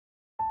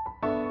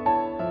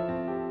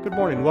Good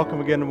morning.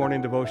 Welcome again to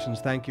Morning Devotions.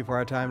 Thank you for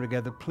our time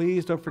together.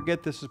 Please don't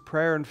forget this is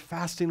prayer and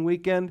fasting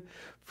weekend.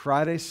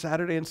 Friday,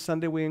 Saturday, and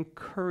Sunday, we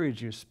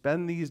encourage you,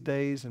 spend these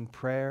days in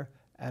prayer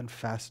and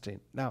fasting.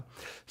 Now,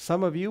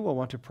 some of you will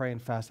want to pray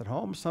and fast at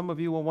home. Some of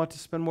you will want to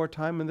spend more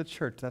time in the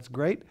church. That's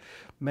great.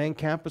 Main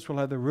campus will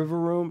have the river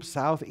room.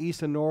 South,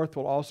 east, and north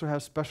will also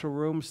have special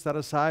rooms set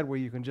aside where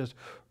you can just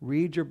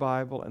read your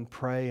Bible and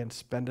pray and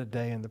spend a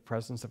day in the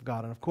presence of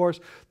God. And of course,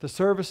 the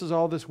service is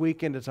all this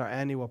weekend. It's our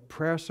annual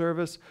prayer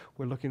service.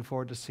 We're looking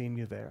forward to seeing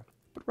you there.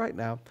 But right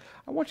now,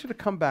 I want you to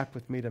come back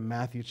with me to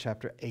Matthew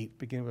chapter 8,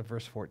 beginning with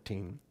verse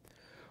 14.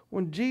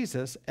 When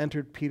Jesus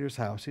entered Peter's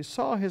house, he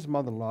saw his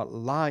mother-in-law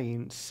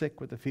lying sick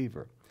with a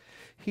fever.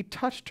 He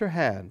touched her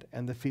hand,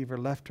 and the fever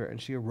left her,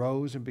 and she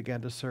arose and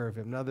began to serve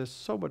him. Now, there's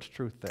so much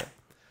truth there.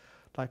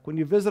 Like when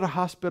you visit a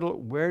hospital,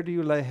 where do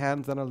you lay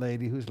hands on a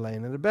lady who's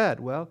laying in a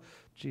bed? Well,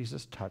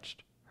 Jesus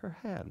touched her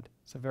hand.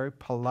 It's a very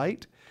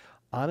polite,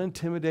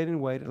 unintimidating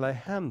way to lay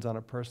hands on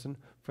a person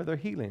for their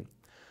healing.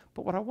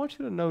 But what I want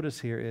you to notice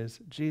here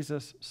is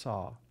Jesus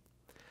saw.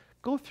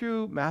 Go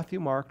through Matthew,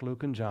 Mark,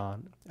 Luke, and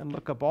John and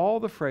look up all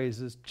the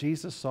phrases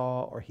Jesus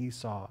saw or he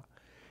saw.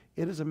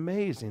 It is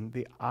amazing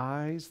the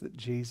eyes that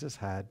Jesus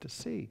had to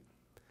see.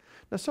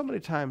 Now, so many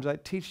times I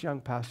teach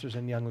young pastors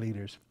and young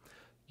leaders,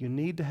 you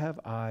need to have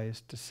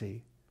eyes to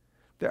see.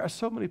 There are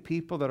so many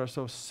people that are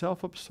so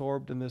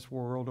self-absorbed in this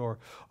world or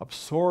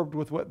absorbed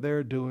with what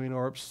they're doing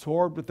or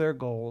absorbed with their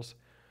goals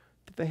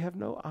that they have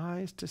no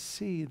eyes to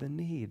see the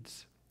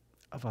needs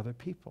of other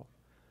people.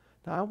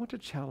 Now, I want to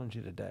challenge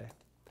you today.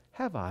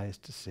 Have eyes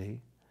to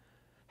see.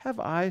 Have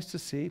eyes to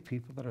see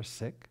people that are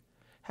sick.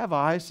 Have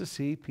eyes to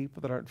see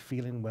people that aren't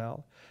feeling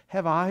well.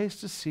 Have eyes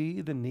to see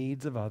the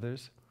needs of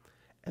others.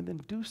 And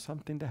then do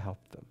something to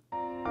help them.